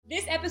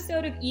This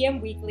episode of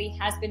EM Weekly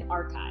has been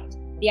archived.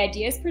 The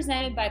ideas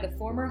presented by the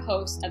former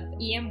host of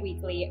EM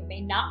Weekly may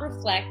not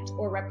reflect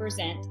or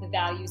represent the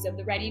values of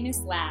the Readiness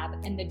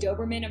Lab and the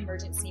Doberman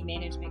Emergency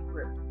Management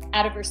Group.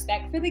 Out of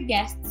respect for the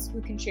guests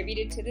who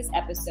contributed to this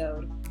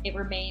episode, it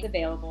remains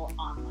available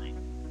online.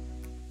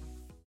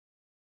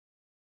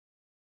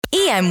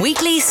 EM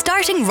Weekly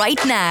starting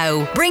right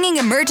now, bringing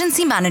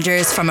emergency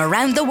managers from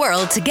around the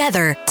world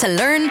together to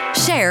learn,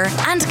 share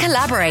and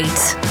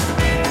collaborate.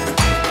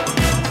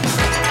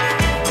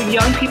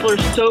 Young people are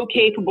so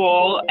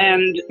capable,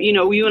 and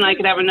you and I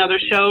could have another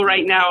show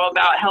right now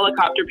about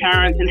helicopter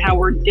parents and how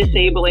we're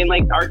disabling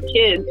our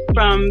kids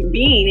from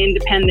being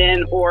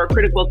independent or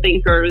critical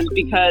thinkers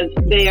because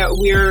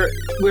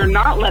we're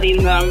not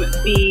letting them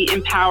be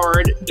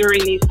empowered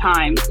during these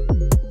times.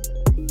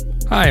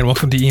 Hi, and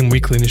welcome to EM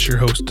Weekly. This is your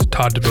host,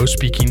 Todd DeVoe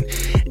speaking.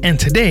 And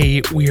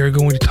today we are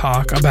going to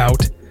talk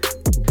about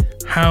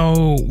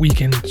how we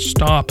can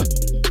stop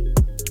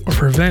or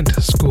prevent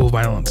school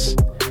violence.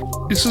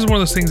 This is one of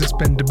those things that's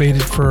been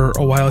debated for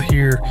a while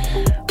here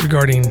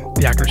regarding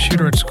the active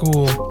shooter at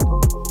school.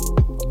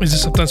 Is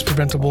this something that's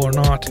preventable or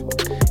not?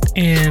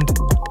 And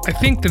I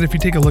think that if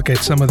you take a look at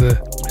some of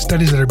the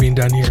studies that are being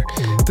done here,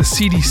 the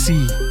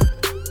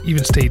CDC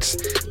even states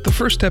the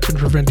first step in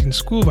preventing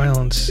school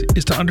violence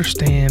is to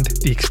understand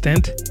the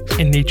extent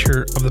and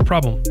nature of the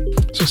problem.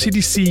 So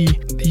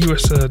CDC, the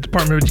U.S.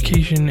 Department of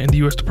Education, and the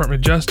U.S. Department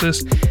of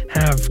Justice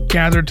have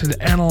gathered to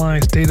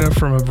analyze data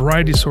from a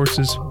variety of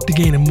sources to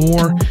gain a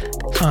more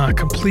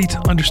complete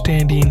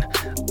understanding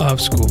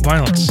of school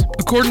violence.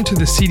 According to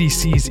the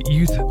CDC's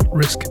Youth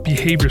Risk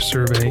Behavior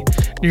Survey,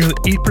 nearly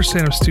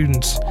 8% of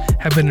students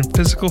have been in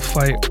physical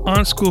fight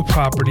on school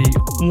property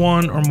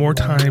one or more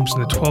times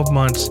in the 12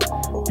 months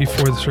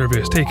before the survey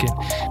was taken.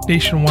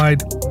 Nationwide,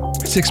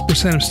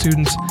 6% of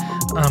students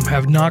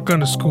have not gone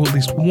to school at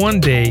least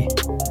one day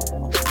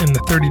in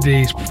the 30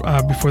 days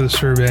before the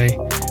survey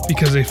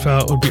because they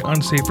felt it would be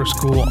unsafe for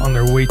school on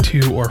their way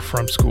to or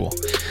from school.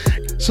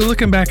 So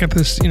looking back at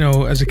this,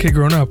 as a kid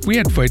growing up, we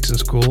had fights in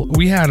school.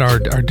 We had our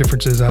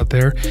differences out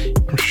there.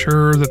 I'm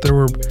sure that there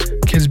were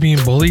kids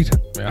being bullied.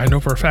 I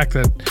know for a fact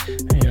that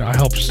I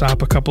helped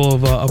stop a couple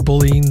of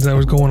bullying that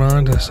was going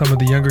on to some of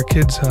the younger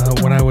kids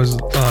when I was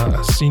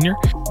a senior.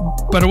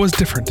 But it was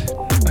different.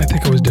 I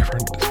think it was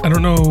different. I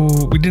don't know.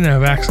 We didn't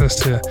have access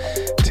to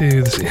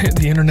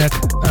the internet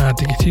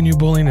to continue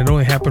bullying. It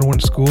only happened when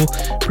at school.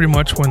 Pretty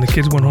much when the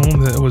kids went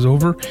home, it was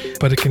over.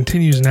 But it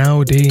continues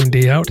now, day in,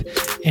 day out.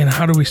 And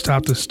how do we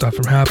stop this stuff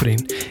from happening?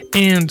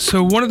 And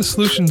so one of the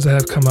solutions that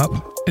have come up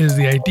is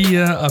the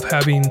idea of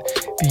having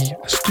the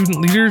student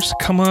leaders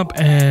come up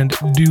and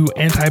do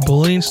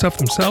anti-bullying stuff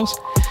themselves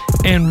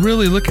and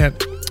really look at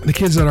the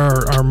kids that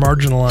are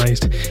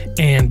marginalized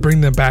and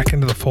bring them back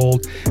into the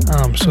fold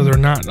so they're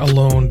not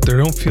alone. They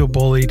don't feel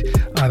bullied.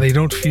 They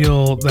don't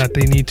feel that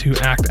they need to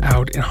act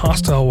out in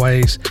hostile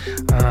ways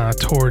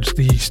towards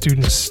the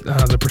students,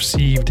 the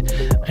perceived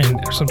and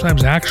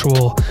sometimes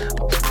actual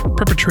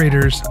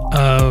perpetrators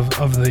of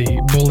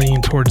the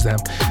bullying towards them.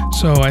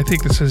 So I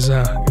think this is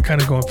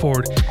kind of going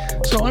forward.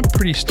 So I'm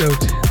pretty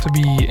stoked to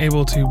be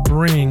able to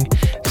bring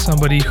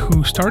somebody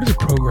who started the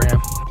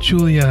program.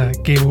 Julia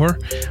Gabor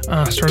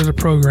started a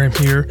program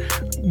here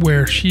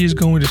where she is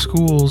going to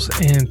schools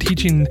and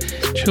teaching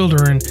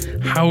children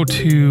how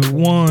to,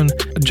 one,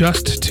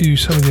 adjust to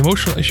some of the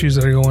emotional issues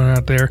that are going on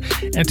out there,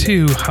 and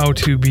two, how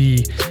to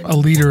be a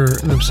leader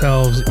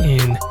themselves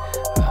in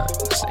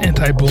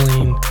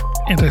anti-bullying,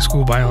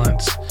 anti-school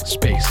violence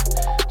space.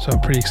 So I'm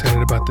pretty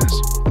excited about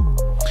this.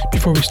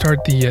 Before we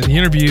start the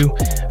interview,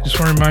 I just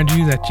want to remind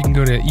you that you can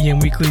go to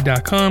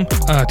emweekly.com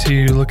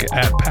to look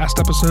at past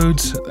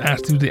episodes,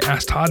 do the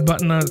Ask Todd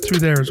button through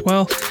there as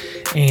well,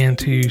 and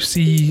to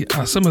see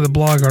some of the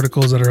blog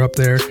articles that are up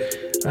there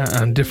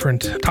on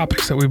different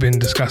topics that we've been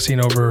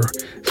discussing over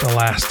the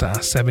last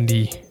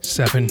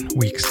 77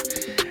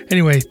 weeks.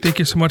 Anyway, thank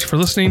you so much for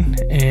listening,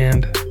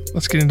 and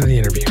let's get into the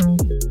interview.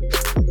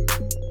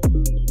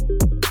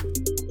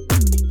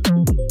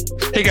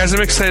 Hey guys,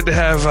 I'm excited to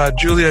have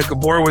Julia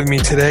Gabor with me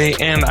today,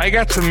 and I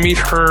got to meet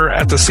her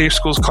at the Safe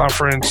Schools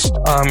Conference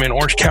in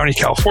Orange County,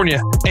 California.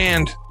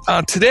 And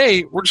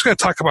today, we're just going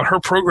to talk about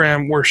her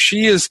program where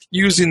she is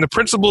using the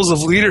principles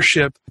of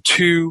leadership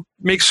to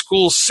make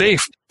schools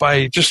safe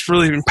by just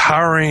really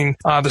empowering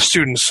the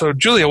students. So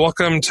Julia,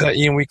 welcome to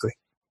EM Weekly.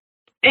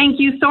 Thank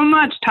you so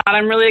much, Todd.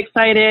 I'm really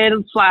excited,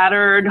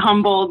 flattered,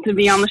 humbled to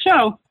be on the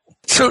show.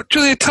 So,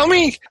 Julia, tell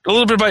me a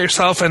little bit about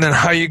yourself and then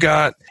how you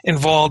got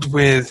involved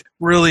with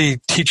really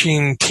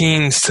teaching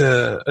teens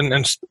to, and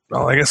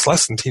I guess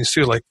less than teens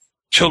too, like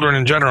children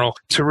in general,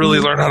 to really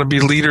learn how to be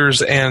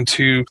leaders and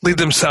to lead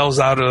themselves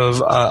out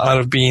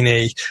of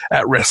being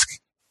at risk.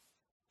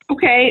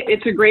 Okay,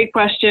 it's a great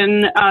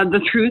question.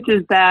 The truth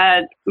is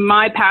that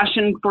my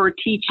passion for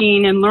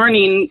teaching and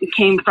learning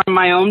came from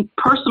my own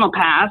personal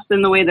past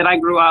and the way that I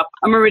grew up.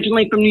 I'm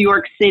originally from New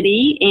York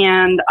City,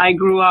 and I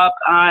grew up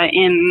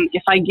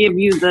if I give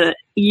you the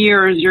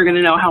years, you're going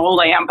to know how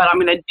old I am, but I'm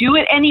going to do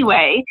it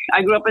anyway.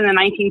 I grew up in the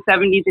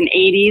 1970s and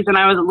 80s, and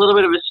I was a little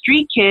bit of a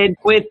street kid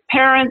with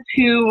parents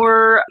who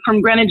were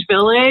from Greenwich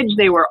Village.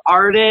 They were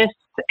artists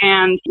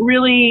and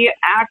really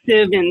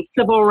active in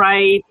civil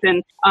rights.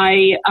 And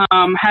I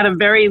had a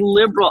very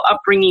liberal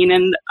upbringing,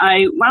 and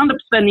I wound up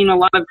spending a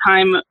lot of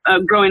time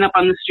growing up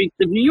on the streets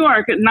of New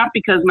York, not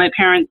because my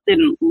parents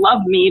didn't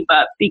love me,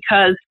 but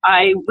because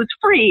I was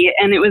free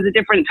and it was a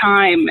different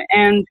time.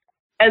 And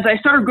as I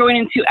started growing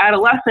into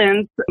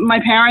adolescence,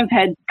 my parents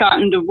had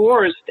gotten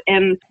divorced,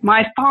 and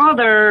my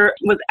father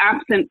was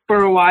absent for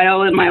a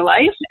while in my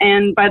life.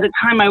 And by the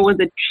time I was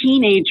a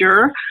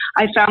teenager,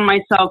 I found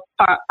myself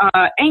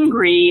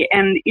angry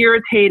and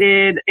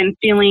irritated and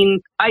feeling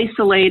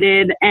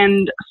isolated,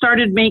 and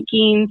started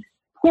making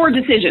poor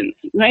decisions,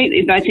 right?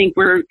 I think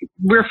we're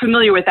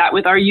familiar with that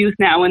with our youth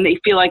now when they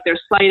feel like they're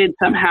slighted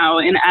somehow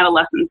in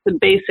adolescence. The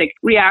basic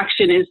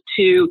reaction is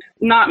to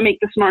not make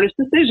the smartest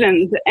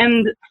decisions.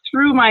 And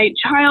through my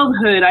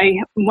childhood, I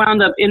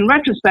wound up, in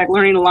retrospect,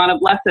 learning a lot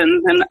of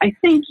lessons. And I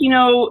think,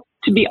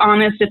 to be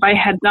honest, if I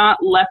had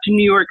not left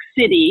New York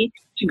City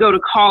to go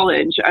to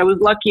college, I was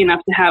lucky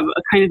enough to have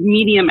a kind of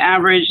medium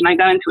average, and I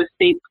got into a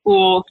state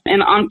school.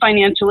 And on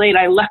financial aid,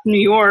 I left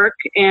New York,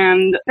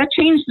 and that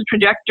changed the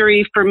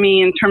trajectory for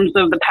me in terms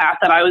of the path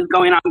that I was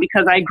going on,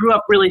 because I grew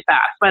up really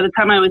fast. By the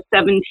time I was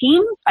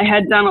 17, I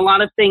had done a lot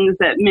of things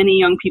that many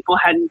young people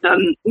hadn't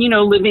done,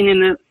 living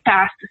in a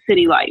fast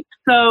city life.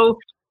 So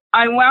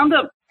I wound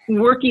up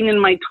working in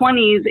my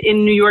 20s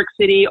in New York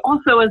City,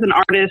 also as an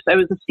artist. I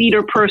was a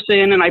theater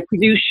person, and I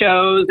produced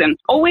shows, and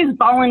always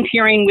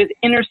volunteering with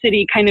inner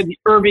city kind of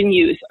urban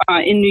youth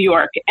in New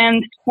York.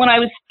 And when I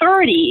was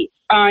 30,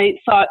 I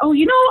thought,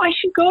 I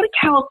should go to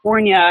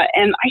California,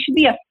 and I should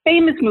be a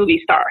famous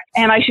movie star,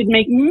 and I should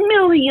make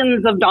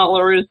millions of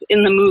dollars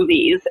in the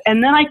movies.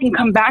 And then I can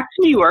come back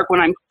to New York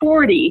when I'm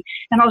 40,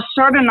 and I'll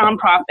start a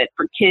nonprofit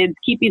for kids,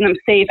 keeping them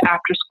safe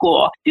after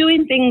school,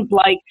 doing things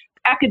like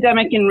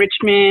academic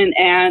enrichment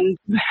and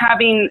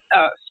having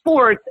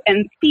sports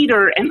and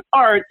theater and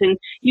arts. And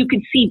you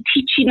could see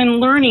teaching and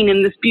learning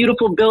in this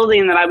beautiful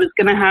building that I was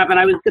going to have. And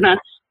I was going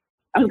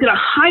to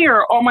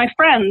hire all my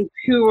friends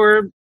who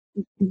were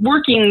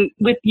working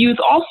with youth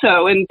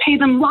also, and pay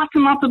them lots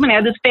and lots of money. I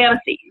had this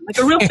fantasy, like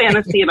a real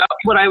fantasy about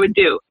what I would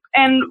do.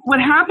 And what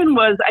happened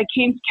was I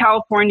came to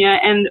California,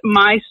 and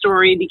my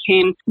story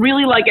became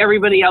really like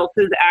everybody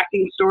else's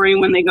acting story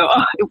when they go,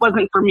 oh, it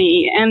wasn't for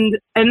me. And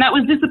that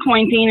was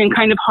disappointing and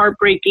kind of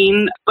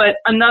heartbreaking, but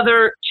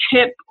another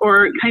chip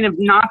or kind of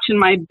notch in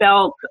my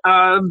belt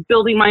of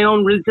building my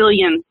own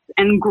resilience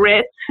and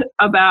grit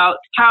about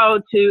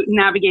how to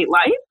navigate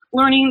life,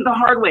 learning the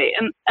hard way.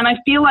 And I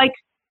feel like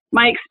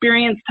my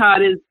experience,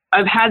 Todd, is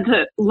I've had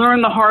to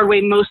learn the hard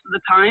way most of the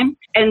time.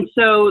 And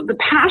so the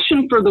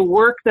passion for the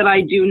work that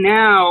I do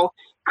now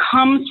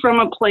comes from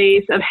a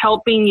place of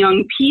helping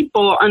young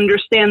people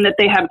understand that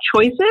they have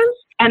choices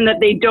and that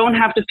they don't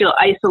have to feel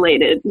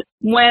isolated.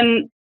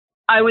 When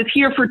I was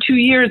here for 2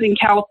 years in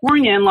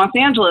California, in Los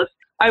Angeles,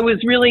 I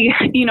was really,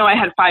 I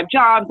had 5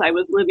 jobs. I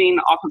was living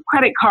off of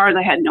credit cards.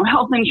 I had no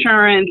health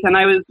insurance. And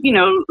I was,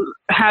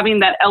 having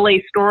that LA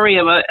story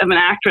of an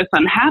actress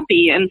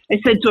unhappy. And I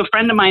said to a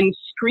friend of mine,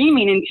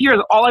 screaming in tears,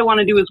 all I want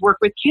to do is work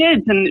with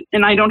kids,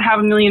 and I don't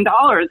have $1 million.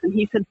 And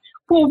he said,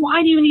 well,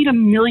 why do you need $1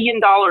 million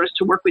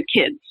to work with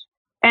kids?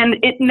 And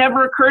it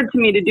never occurred to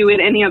me to do it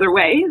any other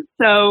way.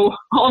 So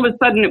all of a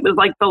sudden it was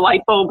like the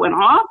light bulb went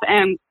off,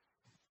 and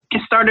I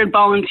started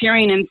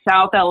volunteering in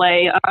South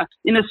LA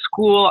in a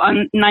school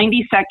on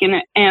 92nd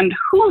and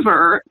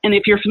Hoover. And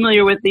if you're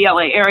familiar with the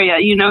LA area,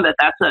 you know that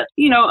that's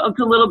it's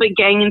a little bit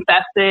gang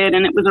infested,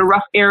 and it was a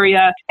rough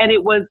area. And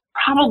it was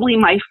probably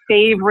my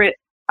favorite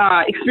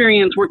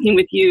experience working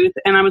with youth.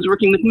 And I was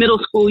working with middle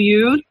school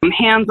youth,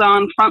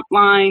 hands-on,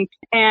 frontline.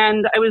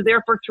 And I was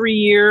there for 3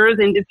 years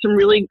and did some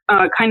really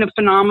kind of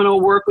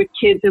phenomenal work with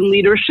kids in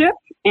leadership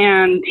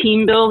and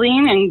team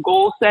building and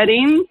goal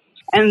setting.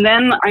 And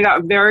then I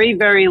got very,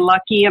 very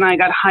lucky, and I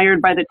got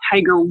hired by the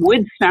Tiger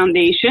Woods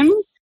Foundation.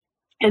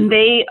 And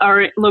they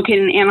are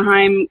located in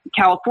Anaheim,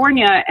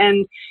 California.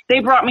 And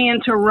they brought me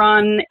in to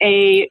run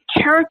a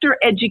character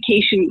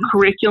education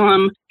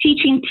curriculum,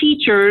 teaching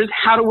teachers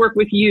how to work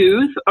with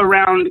youth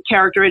around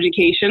character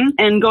education,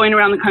 and going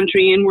around the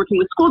country and working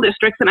with school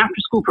districts and after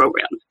school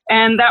programs.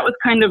 And that was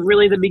kind of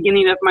really the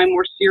beginning of my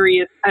more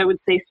serious, I would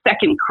say,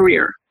 second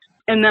career.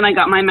 And then I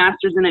got my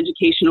master's in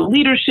educational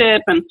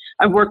leadership, and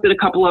I've worked at a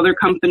couple other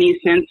companies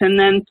since. And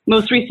then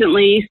most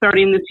recently,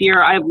 starting this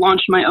year, I've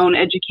launched my own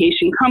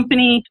education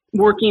company,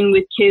 working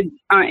with kids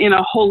in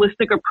a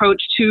holistic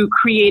approach to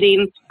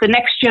creating the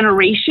next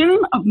generation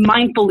of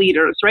mindful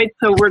leaders, right?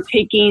 So we're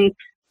taking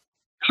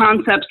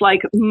concepts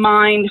like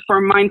mind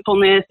for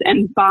mindfulness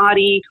and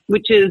body,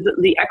 which is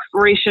the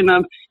exploration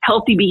of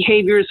healthy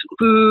behaviors,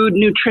 food,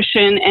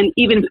 nutrition, and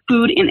even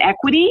food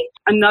inequity.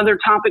 Another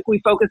topic we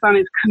focus on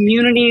is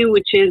community,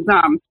 which is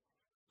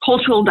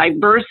cultural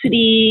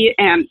diversity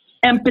and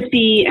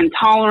empathy and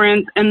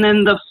tolerance. And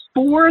then the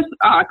fourth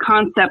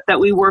concept that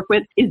we work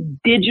with is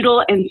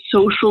digital and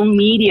social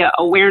media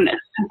awareness,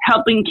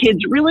 helping kids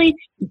really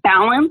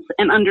balance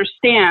and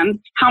understand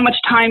how much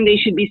time they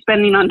should be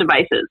spending on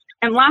devices.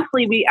 And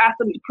lastly, we ask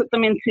them to put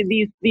them into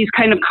these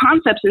kind of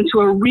concepts into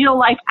a real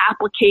life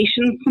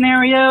application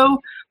scenario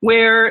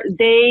where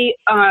they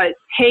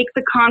take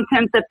the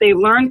content that they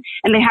learned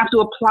and they have to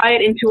apply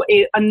it into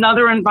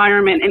another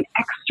environment, an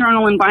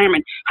external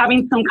environment,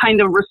 having some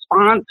kind of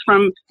response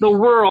from the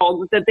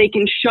world that they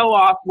can show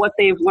off what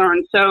they've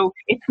learned. So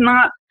it's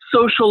not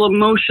social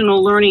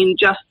emotional learning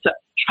just to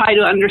try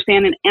to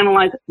understand and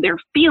analyze their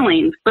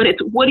feelings, but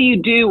it's what do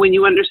you do when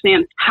you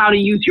understand how to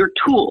use your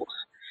tools.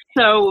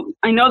 So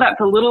I know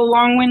that's a little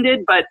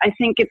long-winded, but I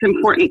think it's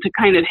important to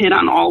kind of hit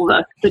on all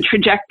the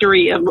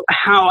trajectory of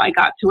how I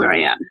got to where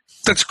I am.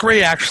 That's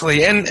great,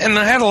 actually. And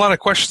I had a lot of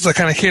questions that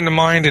kind of came to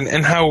mind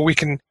and how we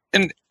can,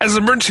 and as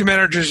emergency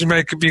managers, you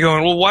might be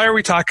going, well, why are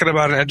we talking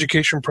about an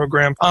education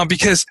program?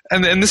 Because,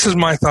 and this is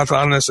my thought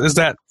on this, is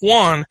that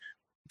one,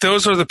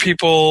 those are the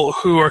people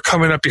who are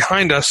coming up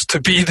behind us to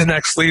be the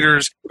next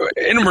leaders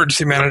in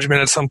emergency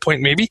management at some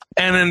point, maybe.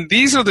 And then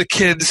these are the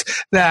kids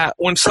that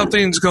when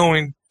something's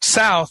going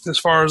south as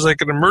far as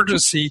like an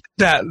emergency,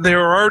 that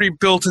they're already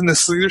built in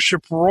this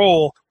leadership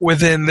role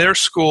within their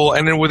school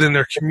and then within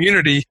their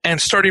community,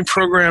 and starting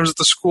programs at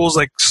the schools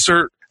like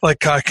CERT, like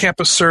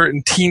Campus CERT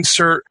and Teen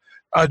CERT.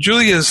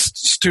 Julia's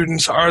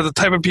students are the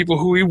type of people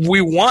who we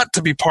want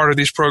to be part of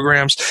these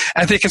programs.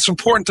 I think it's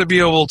important to be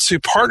able to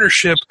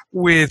partnership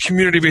with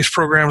community-based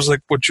programs like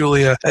what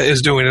Julia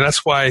is doing, and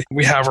that's why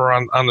we have her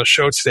on the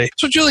show today.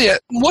 So, Julia,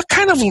 what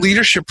kind of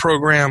leadership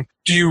program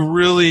do you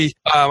really?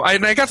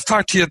 I got to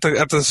talk to you at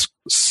the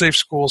Safe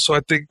School, so I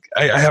think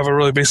I have a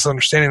really basic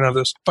understanding of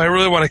this. But I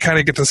really want to kind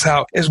of get this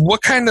out: is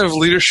what kind of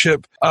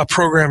leadership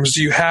programs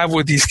do you have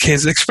with these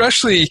kids,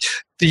 especially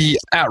the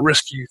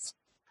at-risk youth?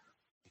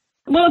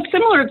 Well, it's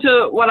similar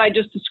to what I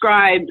just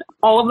described.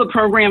 All of the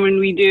programming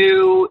we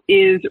do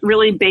is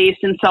really based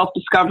in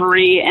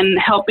self-discovery and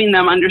helping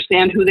them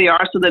understand who they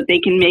are so that they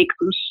can make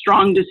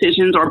strong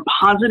decisions or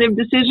positive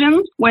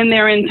decisions when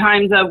they're in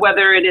times of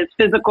whether it is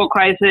physical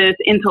crisis,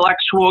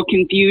 intellectual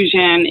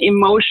confusion,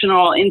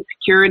 emotional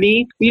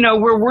insecurity. You know,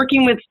 we're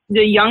working with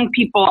the young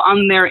people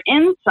on their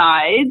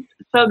insides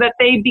so that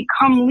they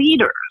become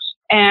leaders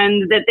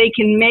and that they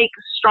can make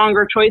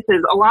stronger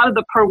choices. A lot of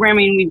the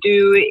programming we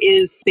do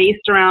is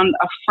based around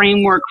a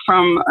framework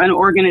from an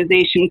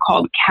organization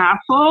called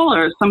CASEL,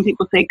 or some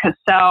people say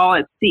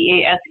CASEL,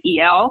 it's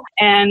CASEL.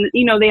 And,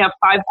 you know, they have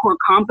 5 core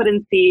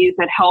competencies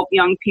that help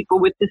young people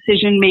with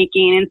decision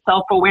making and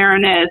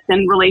self-awareness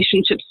and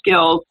relationship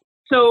skills.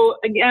 So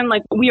again,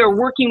 like we are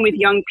working with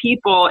young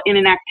people in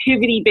an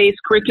activity-based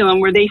curriculum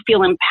where they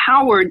feel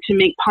empowered to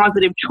make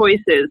positive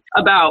choices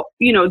about,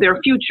 you know, their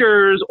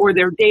futures or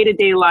their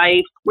day-to-day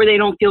life, where they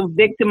don't feel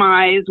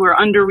victimized, where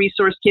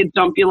under-resourced kids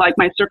don't feel like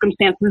my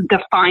circumstances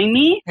define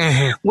me,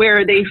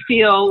 where they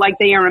feel like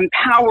they are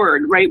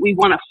empowered, right? We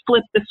want to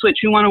flip the switch.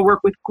 We want to work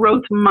with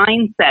growth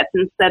mindsets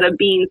instead of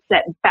being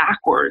set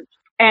backwards.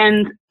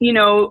 And, you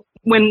know,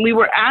 when we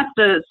were at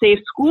the Safe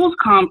Schools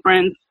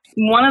Conference,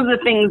 one of the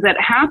things that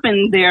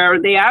happened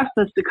there, they asked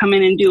us to come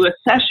in and do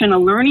a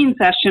learning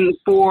session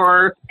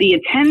for the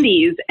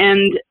attendees.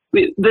 And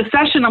the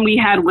session we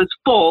had was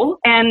full.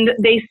 And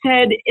they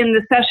said in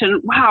the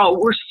session, wow,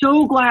 we're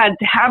so glad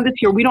to have this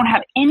here. We don't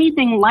have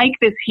anything like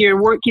this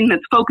here working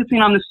that's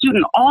focusing on the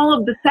student. All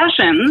of the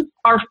sessions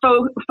are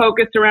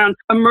focused around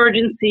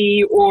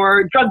emergency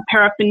or drug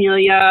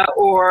paraphernalia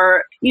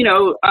or, you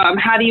know,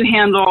 how do you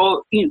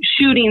handle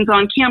shootings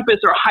on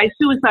campus or high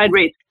suicide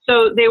rates.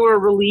 So they were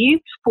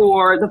relieved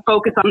for the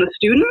focus on the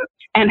student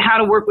and how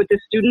to work with the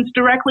students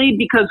directly,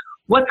 because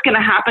what's going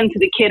to happen to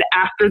the kid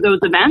after those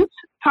events,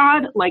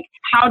 Todd? Like,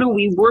 how do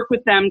we work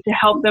with them to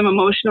help them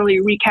emotionally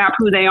recap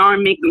who they are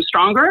and make them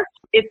stronger?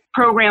 It's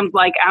programs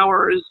like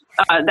ours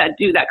that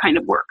do that kind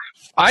of work.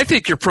 I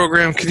think your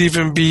program could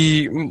even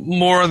be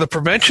more on the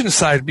prevention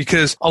side,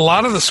 because a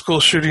lot of the school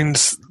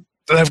shootings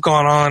that have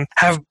gone on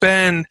have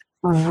been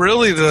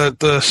really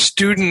the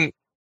student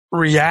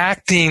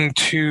reacting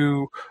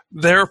to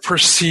their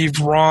perceived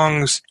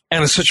wrongs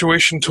and a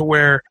situation to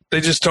where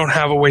they just don't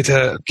have a way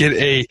to get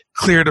a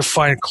clear,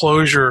 defined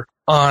closure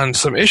on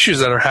some issues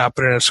that are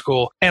happening at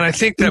school. And I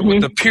think that with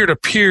the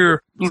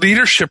peer-to-peer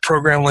leadership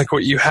program like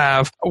what you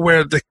have,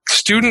 where the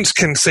students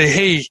can say,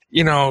 hey,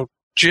 you know,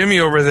 Jimmy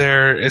over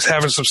there is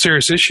having some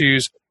serious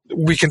issues,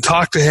 we can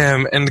talk to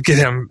him and get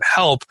him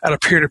help at a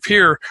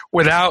peer-to-peer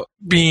without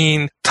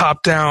being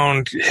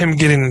top-down, him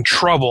getting in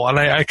trouble. And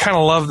I kind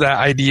of love that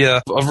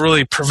idea of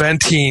really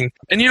preventing.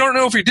 And you don't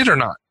know if he did or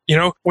not.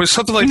 With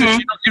something like this,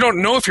 you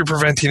don't know if you're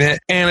preventing it.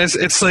 And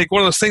it's like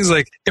one of those things,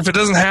 like, if it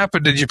doesn't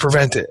happen, did you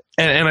prevent it?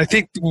 And I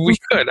think we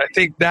could. I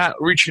think that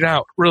reaching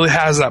out really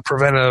has that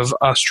preventive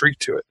streak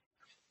to it.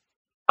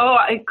 Oh,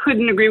 I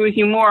couldn't agree with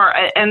you more.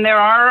 And there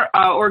are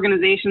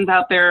organizations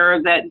out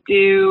there that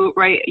do,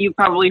 right, you've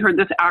probably heard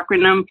this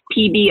acronym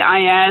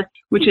PBIS,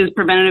 which is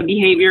Preventative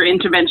Behavior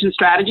Intervention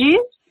Strategies.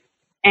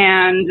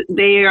 And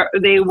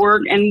they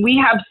work, and we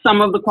have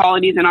some of the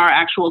qualities in our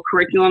actual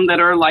curriculum that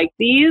are like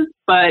these,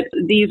 but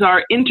these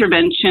are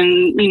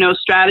intervention,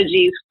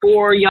 strategies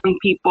for young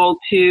people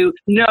to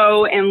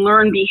know and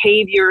learn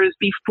behaviors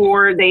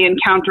before they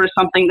encounter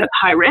something that's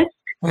high risk.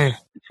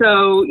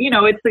 So,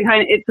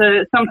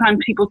 sometimes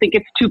people think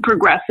it's too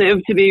progressive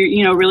to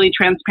be, really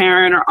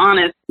transparent or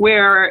honest,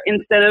 where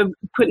instead of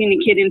putting a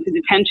kid into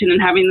detention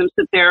and having them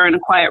sit there in a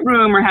quiet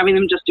room or having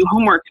them just do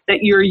homework, that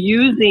you're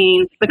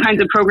using the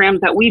kinds of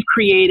programs that we've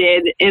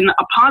created in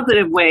a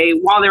positive way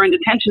while they're in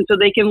detention so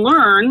they can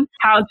learn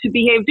how to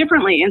behave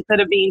differently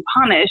instead of being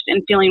punished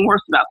and feeling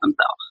worse about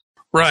themselves.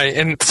 Right,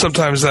 and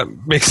sometimes that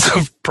makes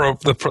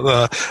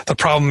the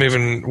problem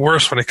even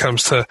worse when it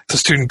comes to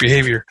student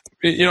behavior.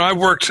 I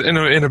worked in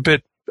a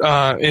bit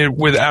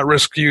with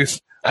at-risk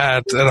youth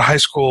at a high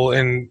school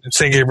in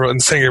San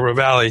Gabriel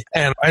Valley,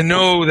 and I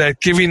know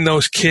that giving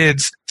those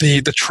kids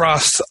the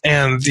trust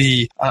and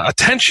the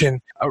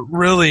attention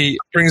really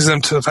brings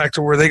them to the fact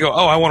of where they go,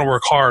 oh, I want to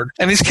work hard.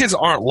 And these kids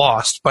aren't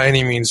lost by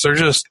any means.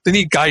 They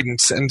need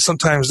guidance, and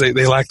sometimes they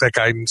lack that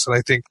guidance. And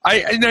I think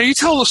you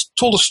told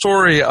a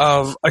story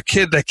of a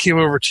kid that came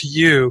over to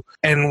you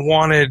and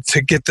wanted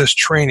to get this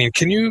training.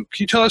 Can you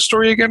tell that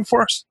story again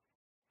for us?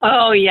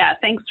 Oh, yeah.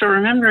 Thanks for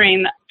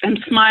remembering. I'm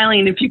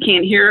smiling if you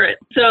can't hear it.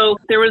 So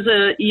there was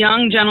a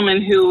young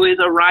gentleman who is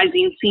a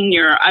rising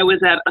senior. I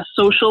was at a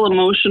social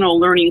emotional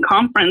learning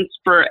conference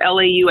for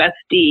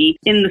LAUSD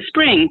in the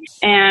spring.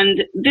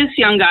 And this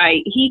young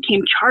guy, he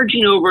came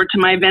charging over to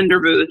my vendor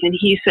booth and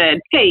he said,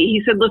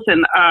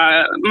 listen,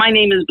 my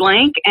name is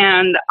blank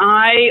and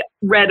I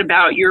read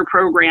about your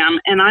program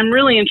and I'm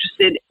really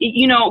interested.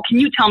 Can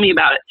you tell me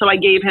about it? So I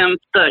gave him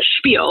the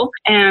spiel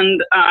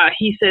and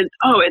he said,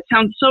 oh, it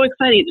sounds so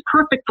exciting. It's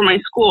perfect for my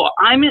school.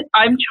 I'm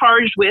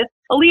charged with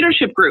a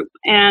leadership group,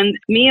 and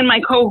me and my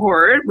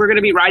cohort, we're going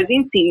to be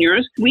rising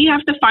seniors. We have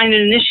to find an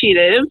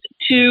initiative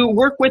to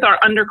work with our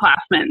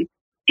underclassmen.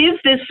 Is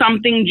this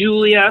something,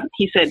 Julia?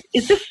 He said,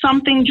 is this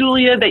something,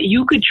 Julia, that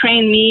you could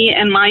train me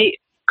and my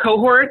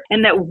cohort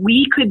and that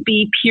we could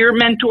be peer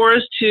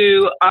mentors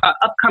to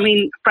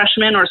upcoming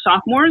freshmen or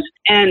sophomores?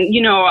 And,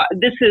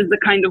 this is the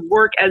kind of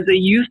work as a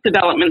youth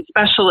development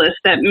specialist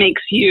that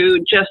makes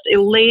you just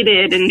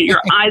elated and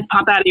your eyes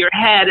pop out of your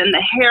head and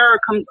the hair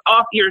comes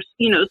off your,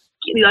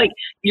 like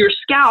your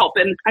scalp.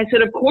 And I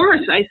said, of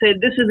course. I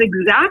said, this is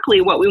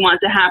exactly what we want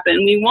to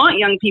happen. We want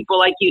young people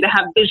like you to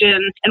have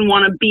vision and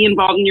want to be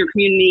involved in your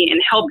community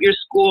and help your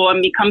school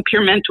and become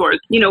peer mentors.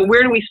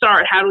 Where do we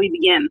start? How do we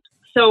begin?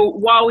 So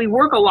while we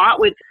work a lot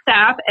with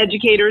staff,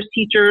 educators,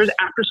 teachers,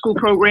 after-school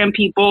program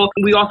people,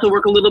 we also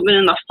work a little bit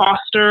in the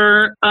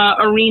foster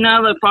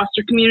arena, the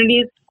foster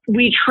communities.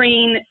 We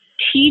train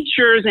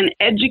teachers and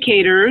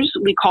educators.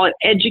 We call it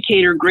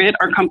Educator Grit.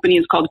 Our company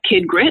is called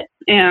Kid Grit.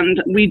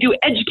 And we do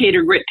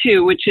Educator Grit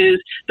too, which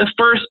is the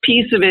first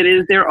piece of it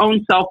is their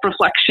own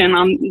self-reflection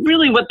on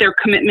really what their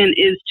commitment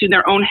is to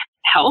their own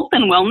health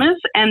and wellness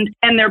and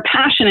their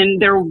passion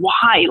and their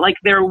why,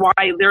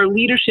 their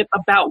leadership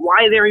about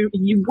why they're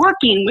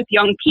working with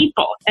young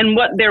people and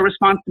what their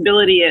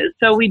responsibility is.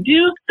 So we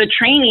do the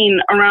training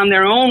around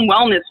their own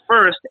wellness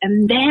first,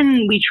 and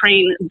then we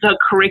train the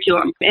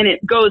curriculum, and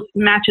it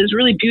matches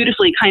really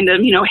beautifully, kind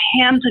of,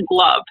 hand to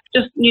glove,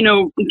 just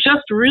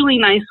really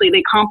nicely.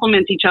 They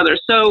complement each other.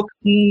 So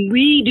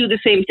we do the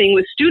same thing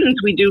with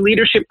students. We do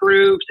leadership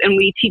groups and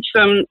we teach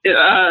them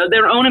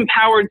their own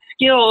empowered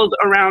skills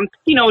around,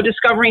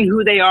 discovering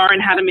who they are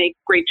and how to make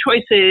great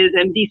choices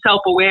and be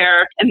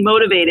self-aware and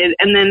motivated.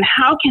 And then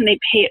how can they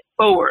pay it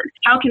forward?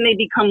 How can they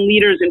become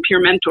leaders and peer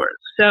mentors?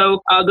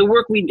 So the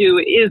work we do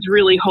is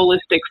really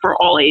holistic for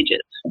all ages.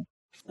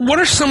 What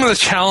are some of the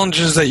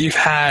challenges that you've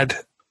had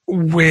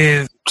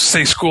with,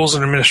 say, schools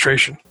and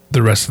administration?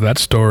 The rest of that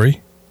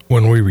story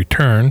when we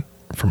return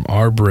from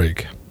our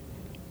break.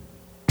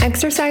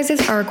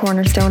 Exercises are a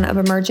cornerstone of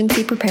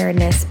emergency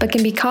preparedness, but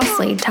can be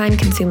costly,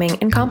 time-consuming,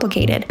 and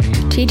complicated.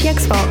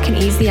 TTX Vault can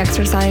ease the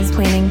exercise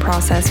planning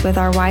process with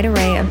our wide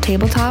array of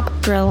tabletop,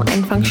 drill,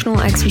 and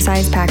functional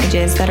exercise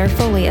packages that are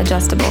fully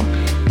adjustable.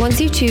 Once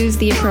you choose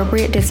the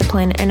appropriate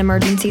discipline and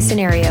emergency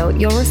scenario,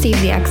 you'll receive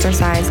the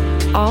exercise,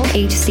 all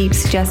HSEEP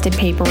suggested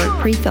paperwork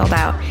pre-filled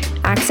out,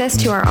 access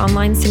to our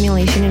online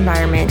simulation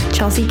environment,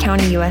 Chelsea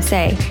County,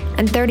 USA,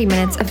 and 30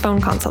 minutes of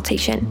phone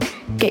consultation.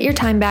 Get your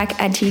time back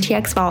at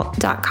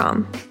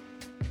ttxvault.com.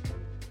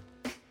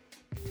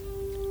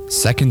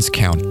 Seconds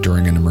count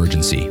during an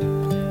emergency.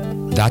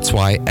 That's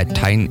why at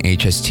Titan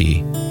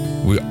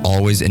HST, we're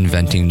always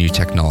inventing new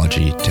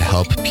technology to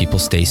help people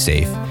stay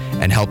safe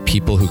and help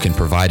people who can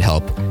provide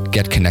help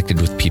get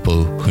connected with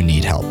people who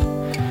need help.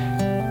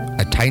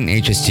 At Titan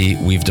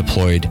HST, we've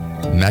deployed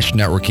mesh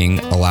networking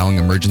allowing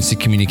emergency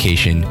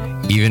communication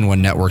even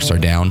when networks are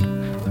down,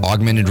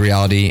 augmented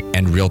reality,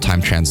 and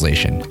real-time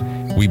translation.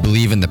 We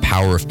believe in the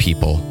power of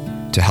people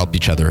to help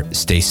each other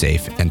stay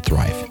safe and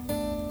thrive.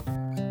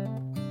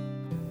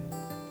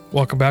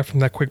 Welcome back from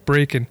that quick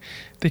break, and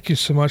thank you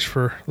so much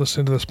for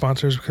listening to the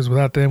sponsors, because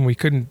without them, we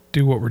couldn't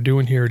do what we're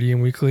doing here at EM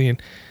Weekly. And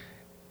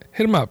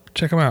hit them up,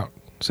 check them out,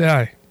 say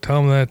hi,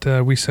 tell them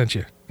that we sent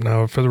you.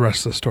 Now for the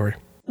rest of the story.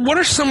 What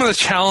are some of the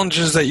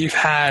challenges that you've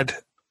had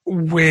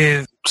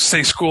with,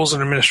 say, schools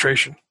and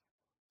administration?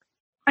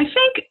 I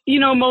think,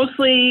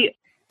 mostly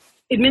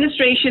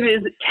administration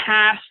is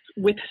tasked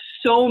with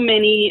so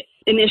many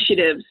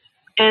initiatives.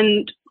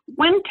 And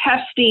when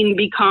testing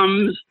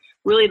becomes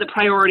really the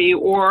priority,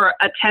 or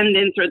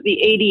attendance or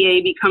the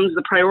ADA becomes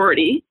the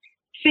priority,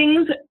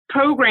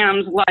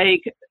 programs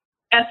like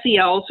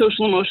SEL,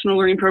 social emotional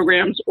learning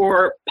programs,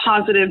 or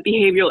positive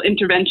behavioral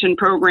intervention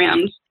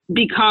programs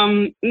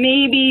become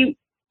maybe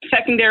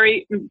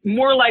secondary,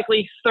 more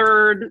likely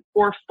third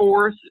or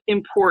fourth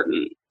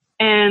important.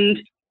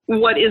 And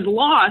what is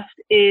lost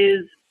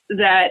is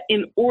that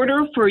in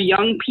order for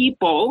young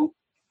people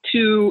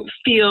to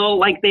feel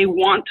like they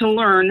want to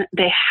learn,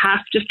 they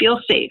have to feel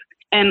safe.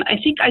 And I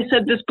think I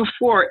said this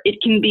before,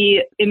 it can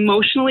be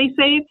emotionally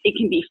safe, it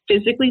can be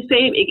physically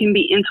safe, it can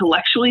be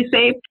intellectually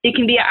safe, it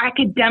can be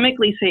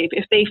academically safe.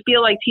 If they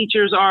feel like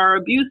teachers are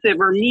abusive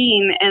or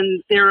mean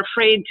and they're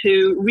afraid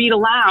to read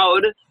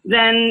aloud,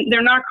 then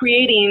they're not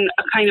creating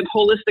a kind of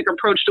holistic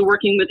approach to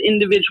working with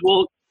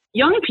individual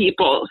young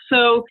people.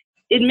 So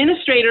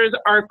administrators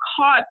are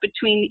caught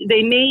between,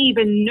 they may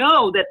even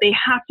know that they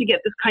have to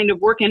get this kind of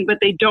work in, but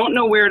they don't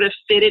know where to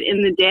fit it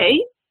in the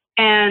day.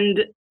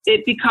 And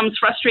it becomes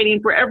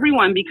frustrating for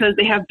everyone because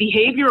they have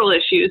behavioral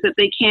issues that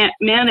they can't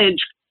manage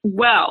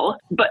well,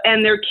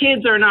 and their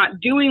kids are not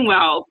doing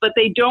well, but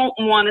they don't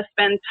want to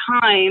spend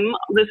time.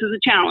 This is a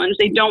challenge.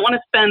 They don't want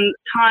to spend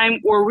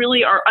time or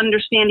really are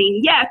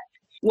understanding yet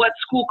what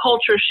school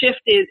culture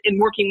shift is in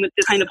working with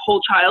this kind of whole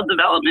child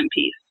development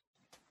piece.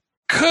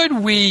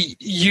 Could we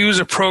use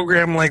a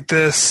program like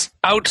this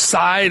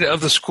outside of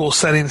the school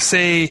setting,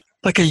 say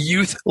like a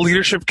youth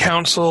leadership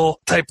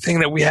council type thing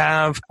that we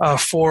have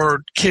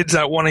for kids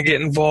that want to get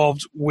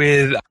involved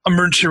with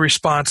emergency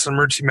response and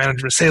emergency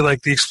management, say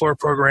like the Explore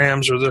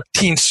programs or the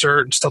Teen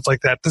CERT and stuff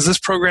like that? Does this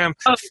program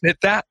fit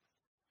that?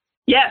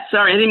 Yes,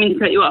 sorry, I didn't mean to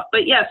cut you off.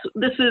 But yes,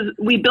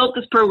 we built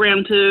this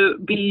program to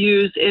be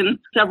used in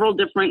several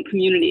different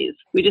communities.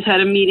 We just had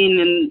a meeting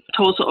in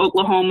Tulsa,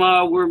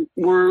 Oklahoma.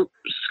 We're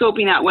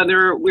scoping out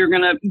whether we're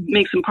going to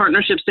make some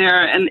partnerships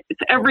there. And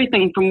it's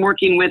everything from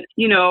working with,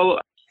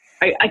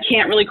 I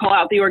can't really call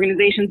out the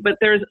organizations, but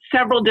there's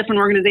several different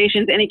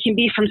organizations, and it can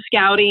be from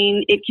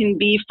scouting, it can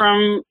be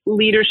from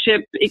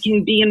leadership, it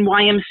can be in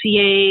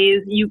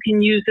YMCAs. You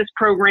can use this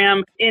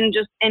program in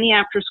just any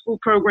after-school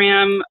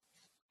program.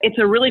 It's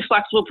a really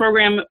flexible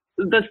program.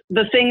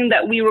 The thing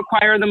that we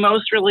require the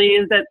most really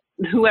is that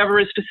whoever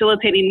is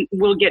facilitating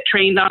will get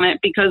trained on it,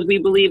 because we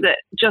believe that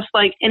just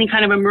like any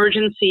kind of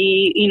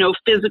emergency,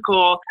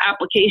 physical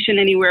application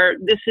anywhere,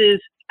 this is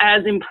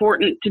as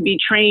important to be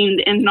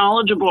trained and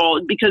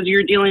knowledgeable, because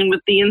you're dealing with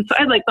the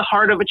inside, like the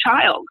heart of a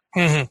child.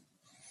 Mm-hmm.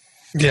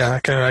 Yeah,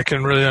 I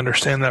can really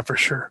understand that for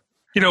sure.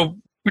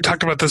 We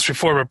talked about this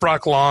before, but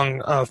Brock Long,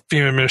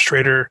 FEMA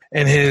administrator,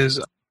 and his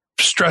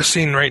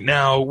stressing right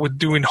now with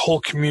doing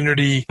whole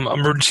community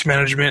emergency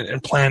management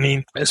and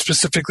planning, and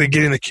specifically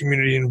getting the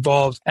community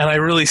involved. And I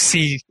really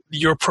see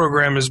your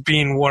program as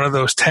being one of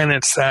those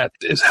tenets that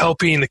is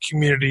helping the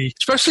community,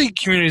 especially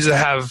communities that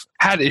have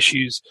had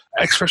issues,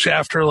 especially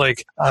after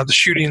like the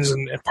shootings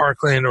in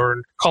Parkland or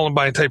in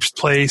Columbine type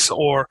place,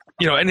 or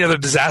any other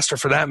disaster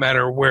for that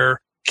matter,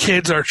 where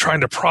kids are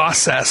trying to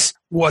process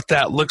what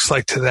that looks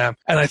like to them.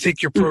 And I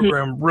think your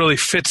program really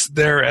fits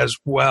there as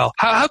well.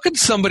 How could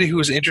somebody who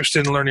is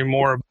interested in learning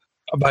more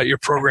about your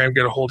program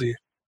get a hold of you?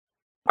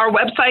 Our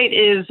website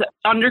is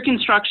under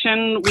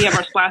construction. We have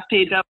our splash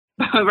page up,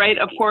 right,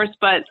 of course,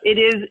 but it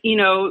is,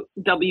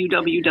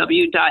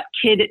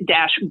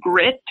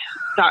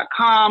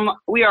 www.kid-grit.com.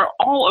 We are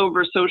all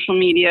over social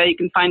media. You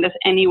can find us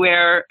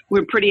anywhere.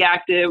 We're pretty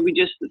active. We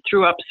just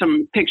threw up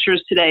some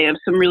pictures today of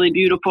some really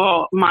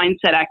beautiful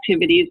mindset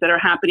activities that are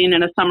happening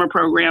in a summer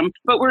program.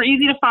 But we're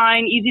easy to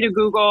find, easy to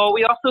Google.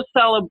 We also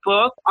sell a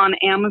book on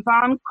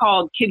Amazon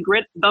called Kid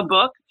Grit, the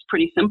Book.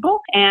 Pretty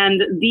simple.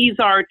 And these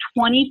are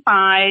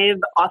 25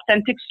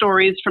 authentic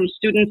stories from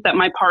students that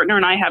my partner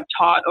and I have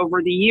taught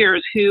over the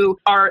years, who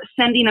are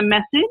sending a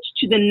message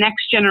to the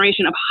next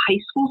generation of high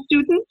school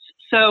students.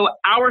 So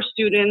our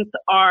students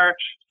are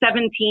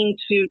 17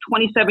 to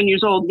 27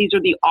 years old. These are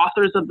the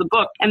authors of the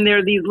book. And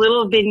they're these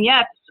little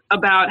vignettes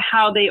about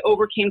how they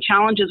overcame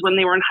challenges when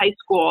they were in high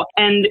school.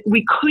 And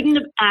we couldn't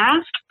have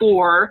asked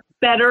for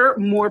better,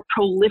 more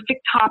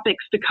prolific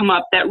topics to come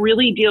up that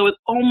really deal with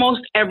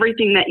almost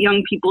everything that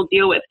young people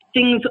deal with.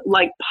 Things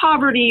like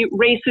poverty,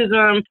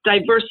 racism,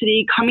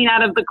 diversity, coming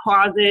out of the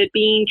closet,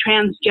 being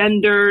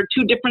transgender,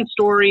 2 different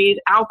stories,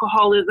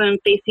 alcoholism,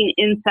 facing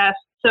incest.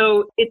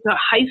 So it's a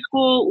high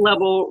school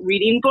level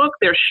reading book.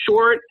 They're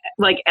short,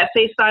 like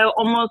essay style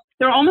almost.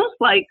 They're almost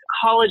like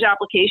college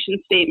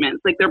application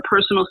statements, like they're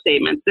personal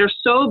statements. They're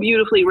so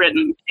beautifully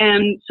written.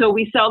 And so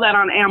we sell that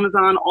on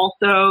Amazon.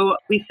 Also,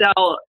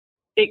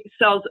 it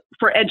sells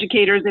for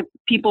educators. If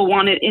people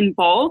want it in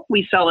bulk,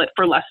 we sell it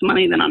for less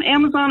money than on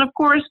Amazon, of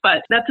course.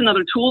 But that's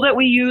another tool that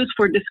we use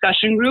for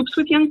discussion groups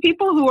with young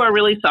people who are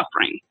really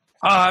suffering.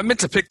 I meant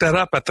to pick that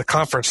up at the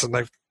conference, and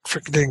I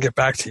freaking didn't get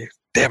back to you.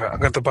 Damn it, I'm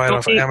going to buy it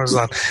off of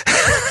Amazon.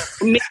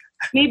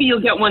 Maybe you'll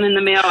get one in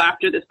the mail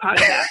after this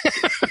podcast.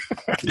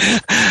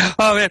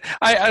 Oh man,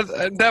 I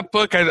that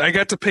book I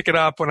got to pick it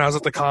up when I was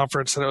at the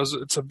conference, and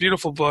it's a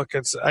beautiful book.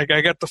 I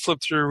got to flip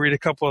through, read a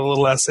couple of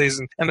little essays,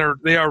 and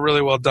they are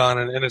really well done,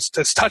 and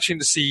it's touching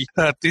to see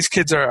that these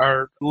kids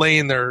are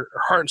laying their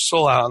heart and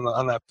soul out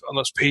on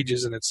those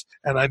pages,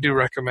 and I do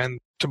recommend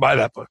to buy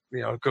that book.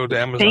 Go to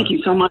Amazon. Thank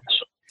you so much.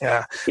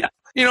 Yeah.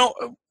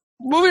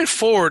 Moving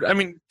forward, I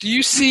mean, do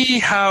you see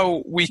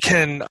how we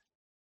can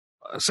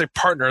say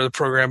partner the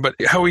program, but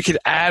how we could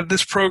add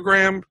this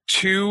program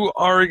to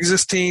our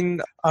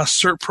existing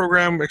CERT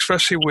program,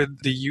 especially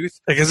with the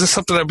youth? Like, is this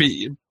something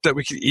that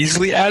we could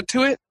easily add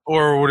to it,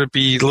 or would it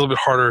be a little bit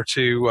harder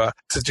to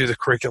do the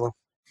curriculum?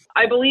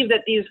 I believe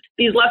that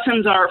these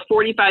lessons are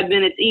 45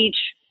 minutes each,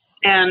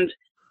 and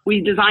we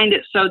designed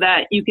it so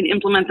that you can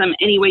implement them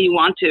any way you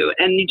want to,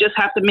 and you just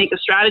have to make a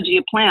strategy,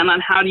 a plan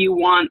on how do you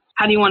want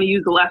to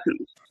use the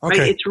lessons. Okay.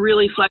 Right? It's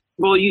really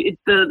flexible.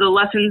 The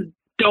lessons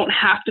don't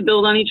have to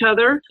build on each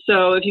other.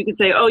 So if you could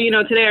say,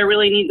 today I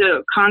really need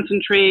to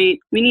concentrate,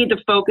 we need to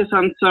focus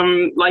on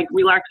some like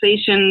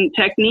relaxation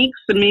techniques,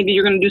 and maybe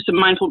you're going to do some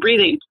mindful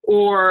breathing.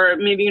 Or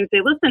maybe you're going to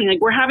say, listen,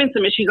 like we're having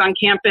some issues on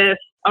campus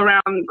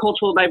around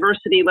cultural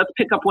diversity. Let's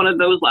pick up one of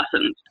those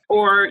lessons.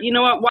 Or, you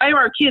know what, why are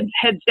our kids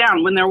heads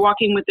down when they're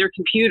walking with their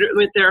computer,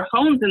 with their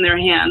phones in their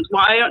hands?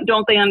 Why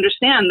don't they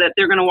understand that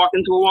they're going to walk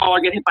into a wall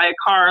or get hit by a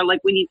car?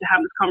 Like, we need to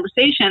have this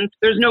conversation.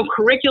 There's no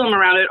curriculum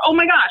around it. Oh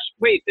my gosh,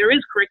 wait, there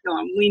is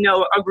curriculum. We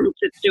know a group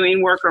that's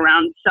doing work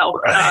around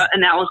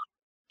self-analysis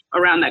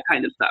around that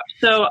kind of stuff.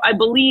 So I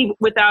believe,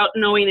 without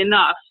knowing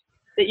enough,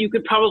 that you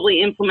could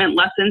probably implement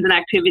lessons and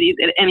activities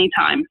at any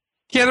time.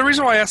 Yeah, the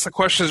reason why I asked the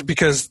question is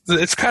because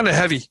it's kind of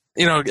heavy.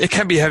 It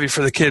can be heavy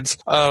for the kids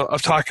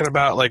of talking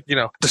about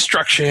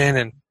destruction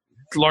and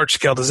large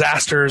scale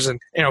disasters and,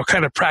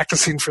 kind of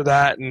practicing for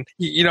that. And,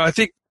 I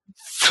think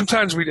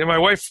sometimes and my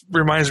wife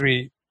reminds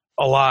me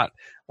a lot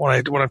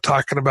when I'm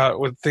talking about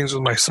with things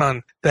with my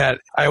son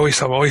that I'm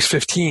always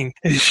 15.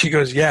 And she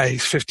goes, yeah,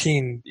 he's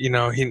 15,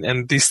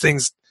 and these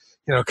things,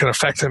 can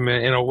affect him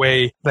in a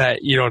way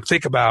that you don't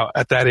think about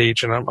at that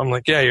age. And I'm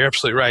like, yeah, you're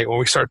absolutely right. When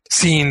we start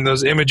seeing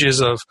those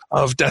images of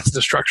death and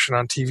destruction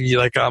on TV,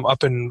 like I'm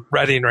up in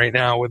Redding right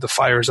now with the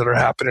fires that are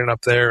happening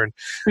up there and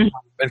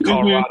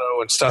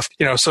Colorado and stuff,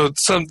 so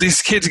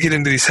these kids get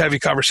into these heavy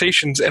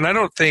conversations. And I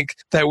don't think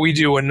that we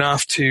do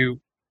enough to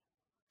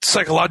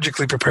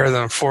psychologically prepare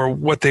them for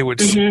what they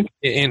would see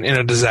in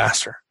a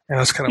disaster. And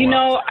that's kind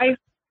of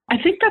I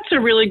think that's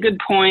a really good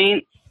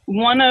point.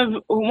 One of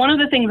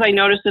the things I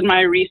noticed in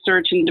my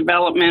research and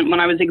development when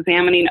I was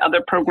examining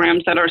other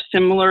programs that are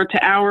similar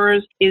to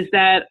ours is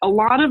that a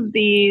lot of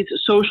these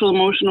social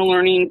emotional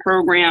learning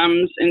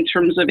programs in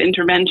terms of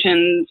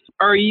interventions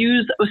are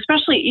used,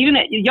 especially even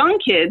at young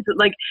kids,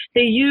 like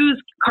they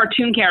use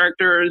cartoon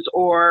characters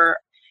or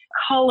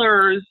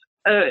colors.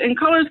 And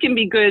colors can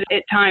be good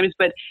at times,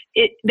 but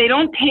they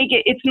don't take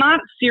it. It's not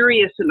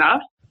serious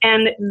enough.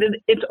 And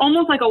it's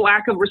almost like a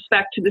lack of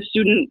respect to the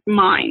student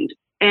mind.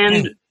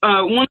 And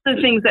one of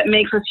the things that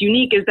makes us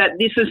unique is that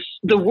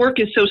the work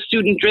is so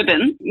student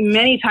driven.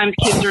 Many times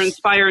kids are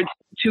inspired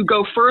to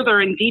go further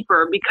and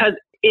deeper because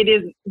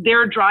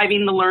they're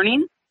driving the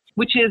learning,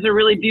 which is a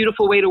really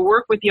beautiful way to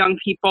work with young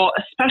people,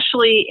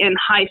 especially in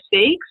high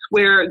stakes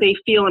where they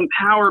feel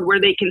empowered, where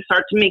they can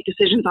start to make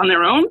decisions on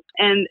their own.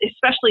 And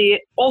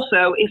especially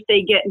also if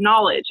they get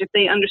knowledge, if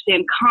they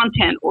understand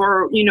content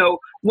or,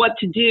 what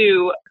to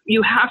do,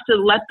 you have to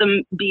let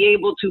them be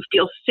able to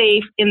feel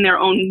safe in their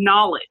own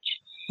knowledge.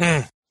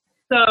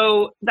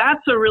 So that's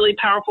a really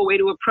powerful way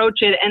to approach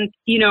it. And,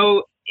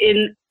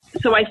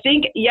 so I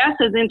think, yes,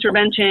 as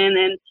intervention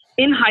and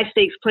in high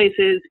stakes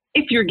places,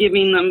 if you're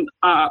giving them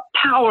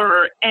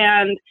power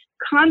and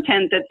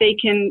content that they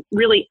can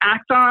really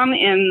act on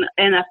in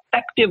an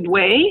effective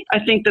way, I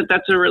think that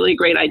that's a really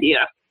great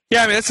idea.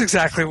 Yeah, I mean, that's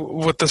exactly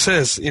what this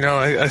is.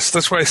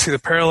 That's why I see the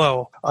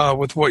parallel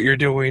with what you're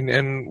doing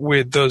and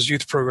with those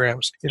youth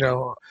programs.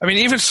 I mean,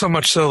 even so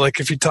much so, like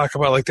if you talk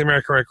about like the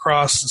American Red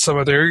Cross and some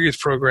of their youth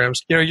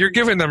programs, you're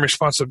giving them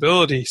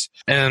responsibilities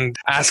and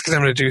asking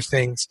them to do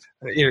things.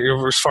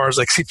 As far as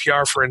like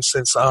CPR, for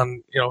instance,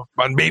 on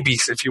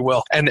babies, if you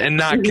will, and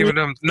not giving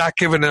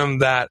them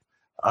that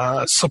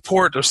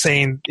support of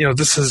saying,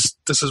 this is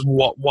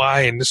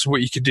why, and this is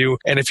what you could do.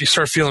 And if you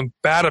start feeling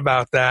bad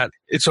about that,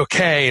 it's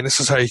okay. And this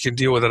is how you can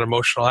deal with that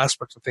emotional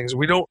aspect of things.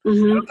 I don't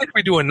think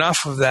we do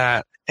enough of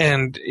that.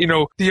 And,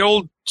 the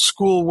old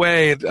school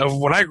way of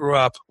when I grew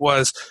up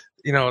was,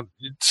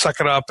 suck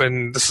it up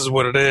and this is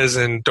what it is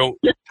and don't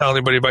tell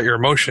anybody about your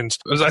emotions.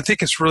 Because I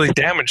think it's really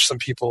damaged some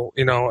people,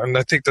 and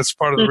I think that's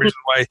part of the reason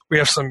why we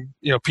have some,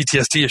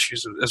 PTSD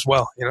issues as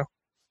well,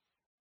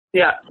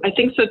 Yeah, I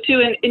think so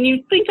too. And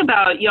you think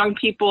about young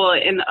people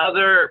in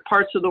other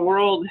parts of the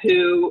world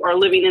who are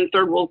living in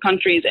third world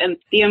countries and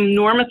the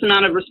enormous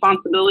amount of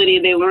responsibility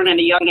they learn at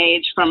a young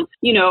age from,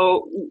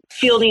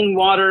 fielding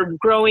water,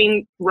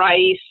 growing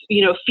rice,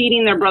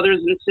 feeding their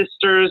brothers and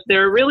sisters.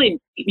 They're really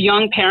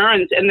young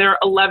parents and they're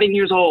 11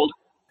 years old.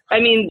 I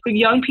mean,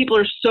 young people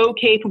are so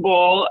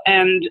capable,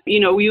 and,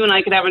 you and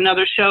I could have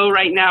another show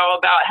right now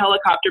about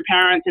helicopter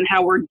parents and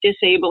how we're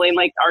disabling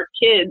our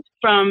kids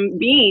from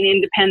being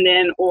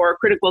independent or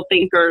critical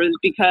thinkers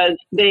because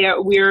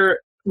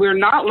we're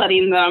not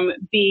letting them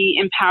be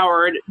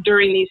empowered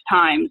during these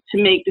times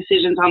to make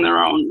decisions on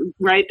their own,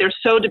 right? They're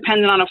so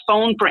dependent on a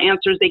phone for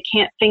answers they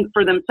can't think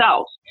for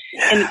themselves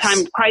in the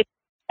time of crisis.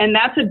 And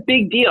that's a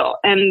big deal.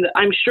 And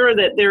I'm sure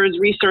that there is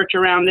research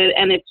around it.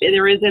 And if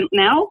there isn't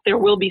now, there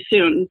will be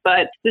soon.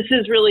 But this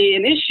is really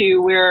an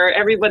issue where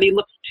everybody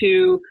looks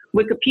to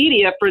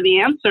Wikipedia for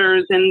the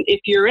answers. And if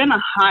you're in a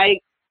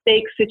high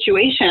stakes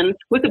situation,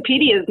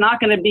 Wikipedia is not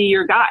going to be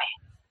your guy.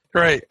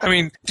 Right. I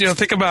mean,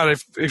 think about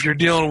it. If you're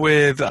dealing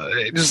with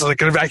just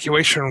like an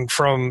evacuation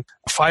from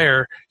a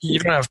fire, you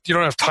don't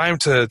have time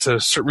to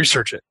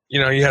research it.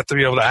 You have to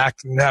be able to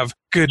act and have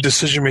good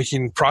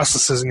decision-making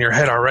processes in your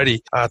head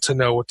already to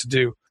know what to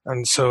do.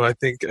 And so I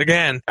think,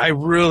 again, I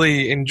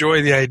really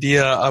enjoy the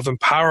idea of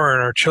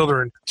empowering our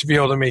children to be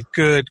able to make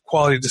good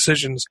quality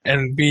decisions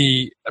and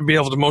be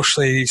able to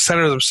emotionally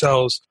center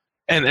themselves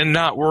and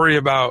not worry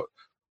about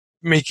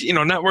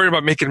not worry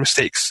about making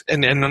mistakes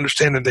and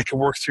understand that they can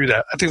work through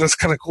that. I think that's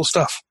kind of cool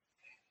stuff.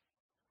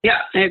 Yeah,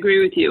 I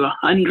agree with you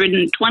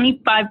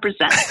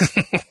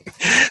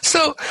 125%.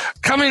 So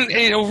coming,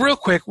 real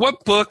quick,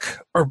 what book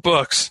or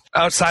books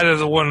outside of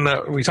the one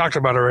that we talked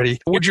about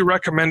already would you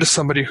recommend to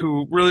somebody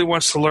who really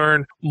wants to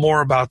learn more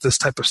about this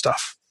type of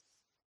stuff?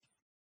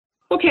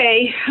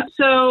 Okay,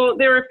 so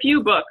there are a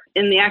few books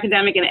in the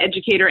academic and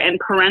educator and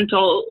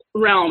parental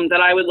realm that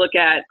I would look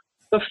at.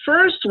 The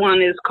first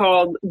one is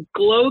called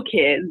Glow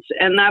Kids,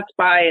 and that's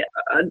by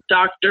a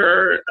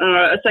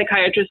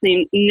psychiatrist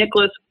named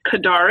Nicholas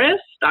Kadaris,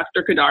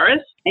 Dr. Kadaris.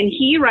 And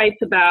he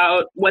writes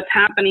about what's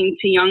happening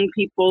to young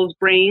people's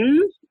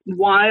brains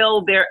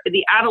while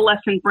the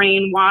adolescent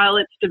brain, while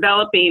it's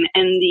developing,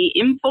 and the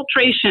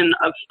infiltration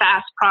of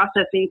fast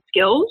processing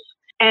skills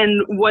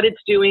and what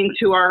it's doing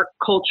to our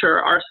culture,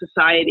 our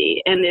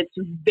society. And it's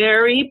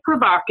very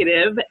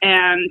provocative,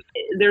 and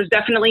there's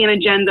definitely an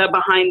agenda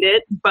behind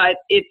it, but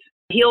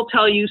he'll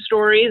tell you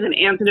stories and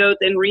anecdotes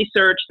and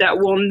research that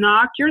will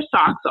knock your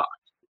socks off.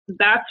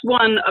 That's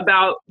one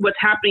about what's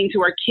happening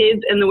to our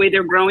kids and the way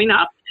they're growing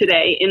up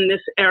today in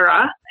this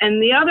era.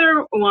 And the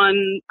other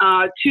one,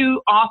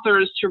 two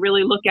authors to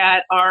really look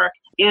at are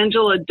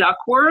Angela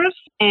Duckworth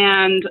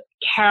and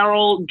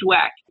Carol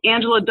Dweck.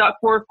 Angela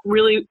Duckworth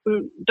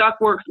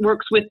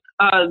works with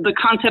the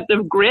concept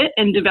of grit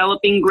and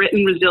developing grit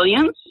and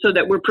resilience so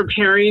that we're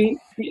preparing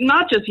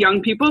not just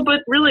young people,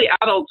 but really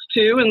adults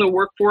too in the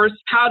workforce,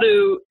 how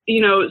to,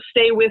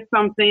 stay with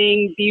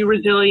something, be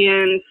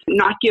resilient,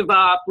 not give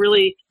up,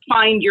 really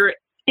find your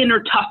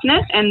inner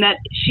toughness, and that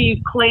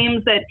she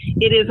claims that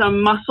it is a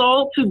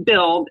muscle to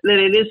build, that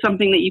it is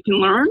something that you can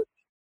learn.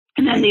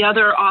 And then the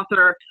other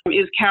author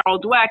is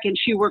Carol Dweck, and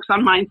she works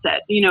on mindset.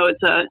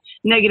 It's a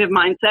negative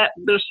mindset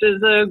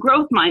versus a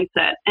growth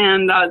mindset.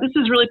 And this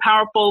is really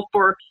powerful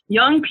for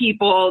young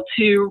people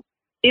to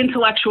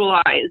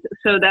intellectualize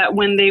so that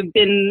when they've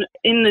been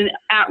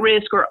at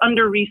risk or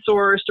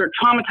under-resourced or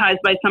traumatized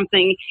by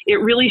something,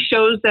 it really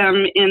shows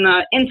them in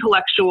an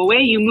intellectual way.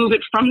 You move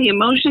it from the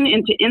emotion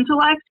into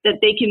intellect, that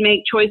they can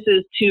make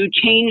choices to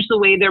change the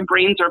way their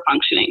brains are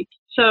functioning.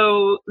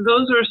 So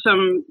those are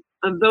some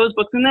of those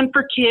books. And then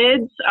for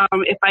kids,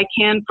 if I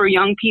can, for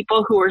young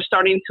people who are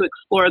starting to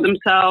explore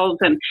themselves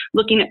and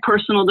looking at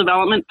personal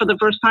development for the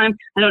first time,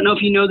 I don't know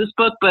if you know this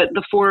book, but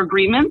The 4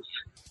 Agreements.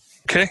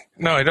 Okay.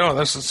 No, I don't.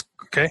 This is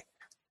okay.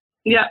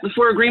 Yeah, The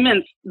 4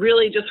 Agreements,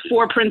 really just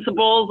 4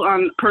 principles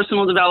on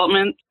personal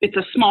development. It's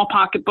a small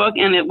pocket book,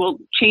 and it will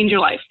change your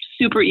life.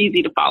 Super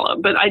easy to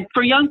follow. But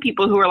for young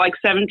people who are like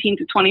 17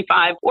 to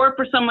 25, or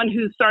for someone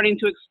who's starting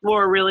to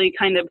explore really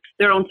kind of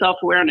their own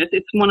self-awareness,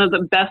 it's one of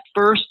the best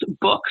first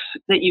books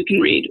that you can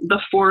read,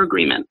 The 4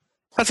 Agreements.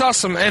 That's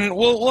awesome. And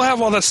we'll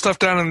have all that stuff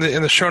down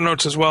in the show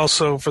notes as well.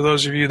 So for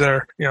those of you that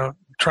are,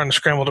 trying to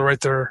scramble to write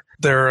their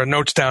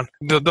notes down,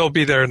 they'll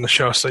be there in the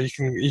show, so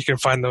you can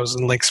find those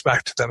and links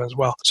back to them as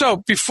well.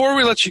 So before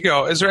we let you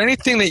go, is there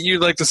anything that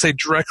you'd like to say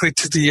directly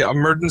to the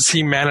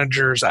emergency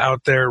managers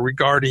out there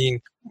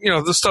regarding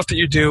the stuff that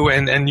you do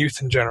and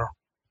youth in general?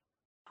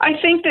 I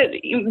think that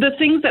the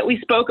things that we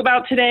spoke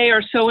about today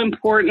are so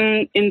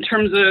important in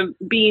terms of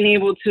being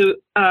able to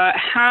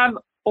have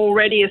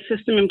already a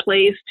system in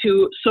place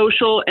to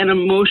social and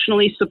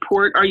emotionally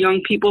support our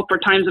young people for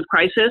times of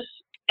crisis.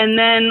 And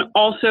then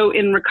also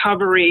in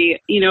recovery,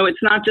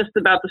 it's not just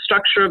about the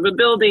structure of a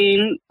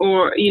building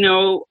or,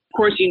 of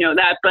course you know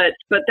that, but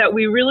that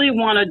we really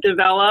want to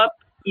develop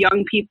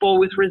young people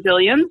with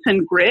resilience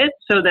and grit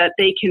so that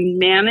they can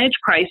manage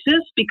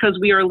crisis, because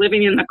we are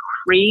living in a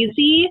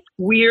crazy,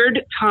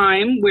 weird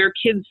time where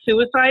kids'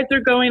 suicides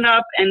are going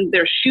up and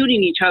they're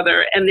shooting each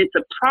other, and it's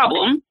a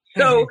problem.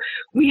 So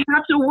we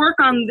have to work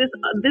on this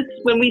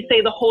when we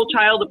say the whole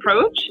child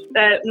approach,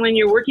 that when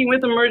you're working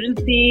with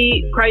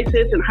emergency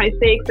crisis and high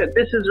stakes, that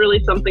this is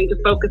really something to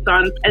focus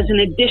on as an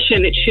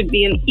addition. It should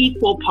be an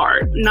equal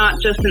part, not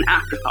just an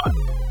afterthought.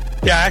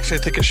 Yeah, actually,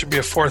 I think it should be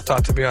a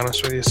forethought, to be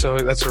honest with you. So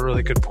that's a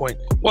really good point.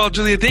 Well,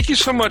 Julia, thank you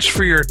so much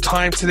for your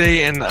time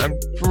today. And I'm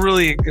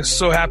really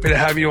so happy to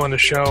have you on the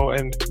show.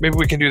 And maybe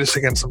we can do this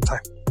again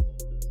sometime.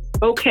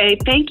 Okay.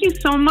 Thank you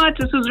so much.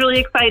 This was really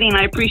exciting.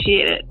 I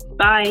appreciate it.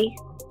 Bye.